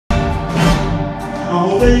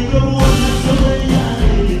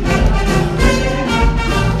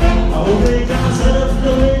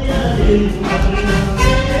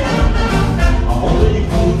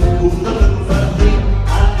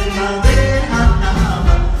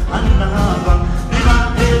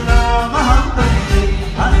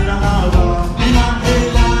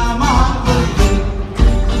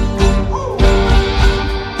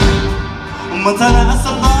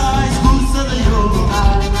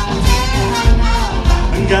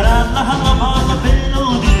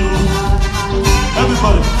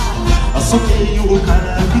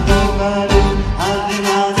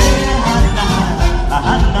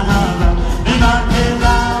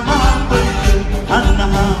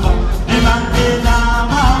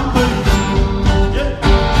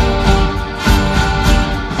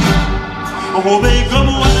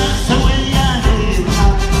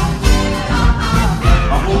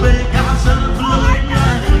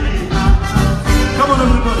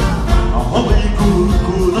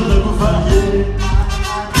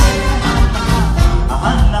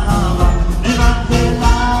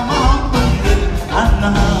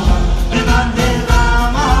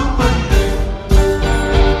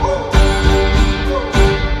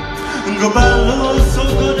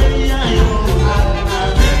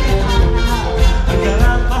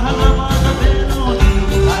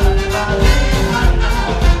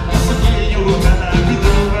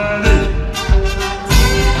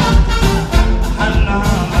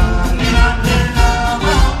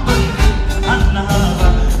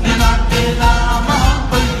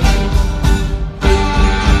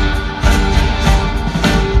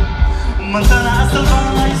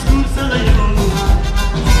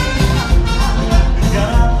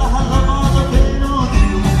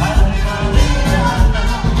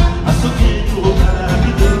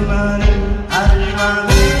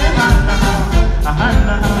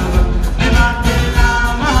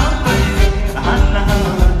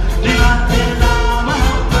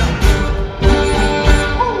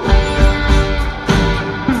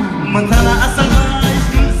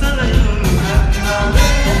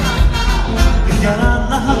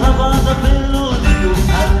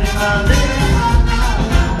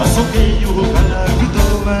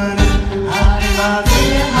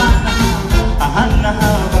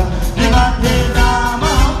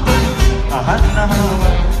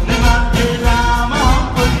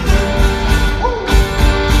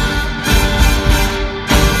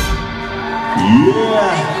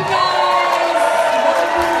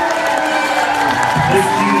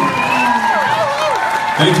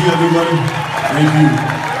Thank you, everybody. Thank you.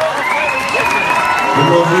 We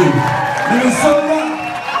love you. Minnesota.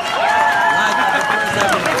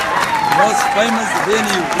 Most famous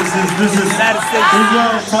venue. This is United States.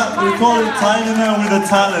 We call it Thailand with a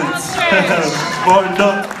talent. Buttoned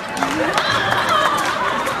up.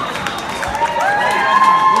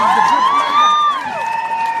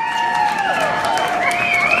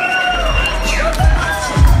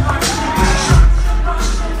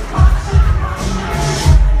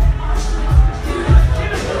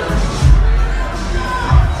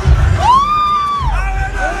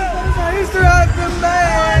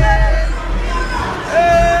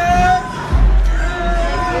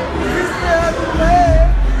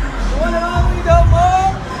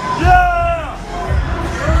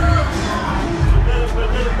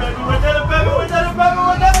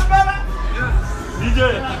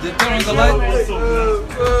 They turn on the light.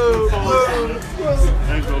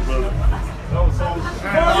 Thanks, brother. That was so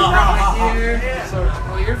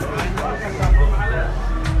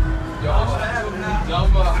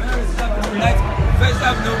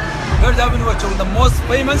First Avenue, which is the most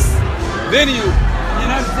famous venue in the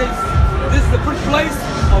United States. This is the birthplace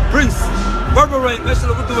of Prince. Burberry,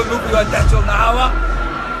 National Good Movie, and Natural Nahawa.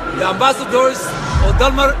 The ambassadors of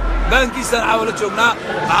Dalmar, Bankies, and Awala Chogna.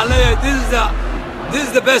 This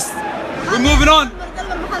is the best. We're moving on.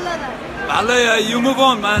 You move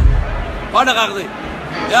on, man.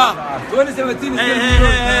 Yeah, 2017 is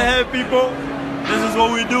Hey, people. This is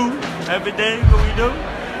what we do every day. What we do.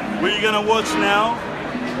 What you gonna watch now?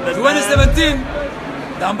 2017,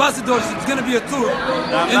 the ambassadors, it's gonna be a tour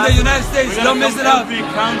in the United States. Don't miss it out. Every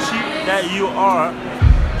country that you are.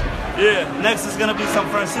 Yeah. Next is gonna be San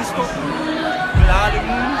Francisco.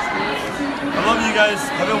 I love you guys.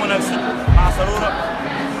 Everyone else. Thank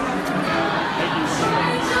you.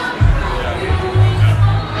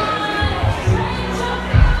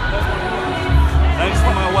 Thanks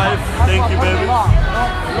to my wife. Thank you, baby.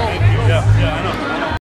 Thank you. Yeah, I know.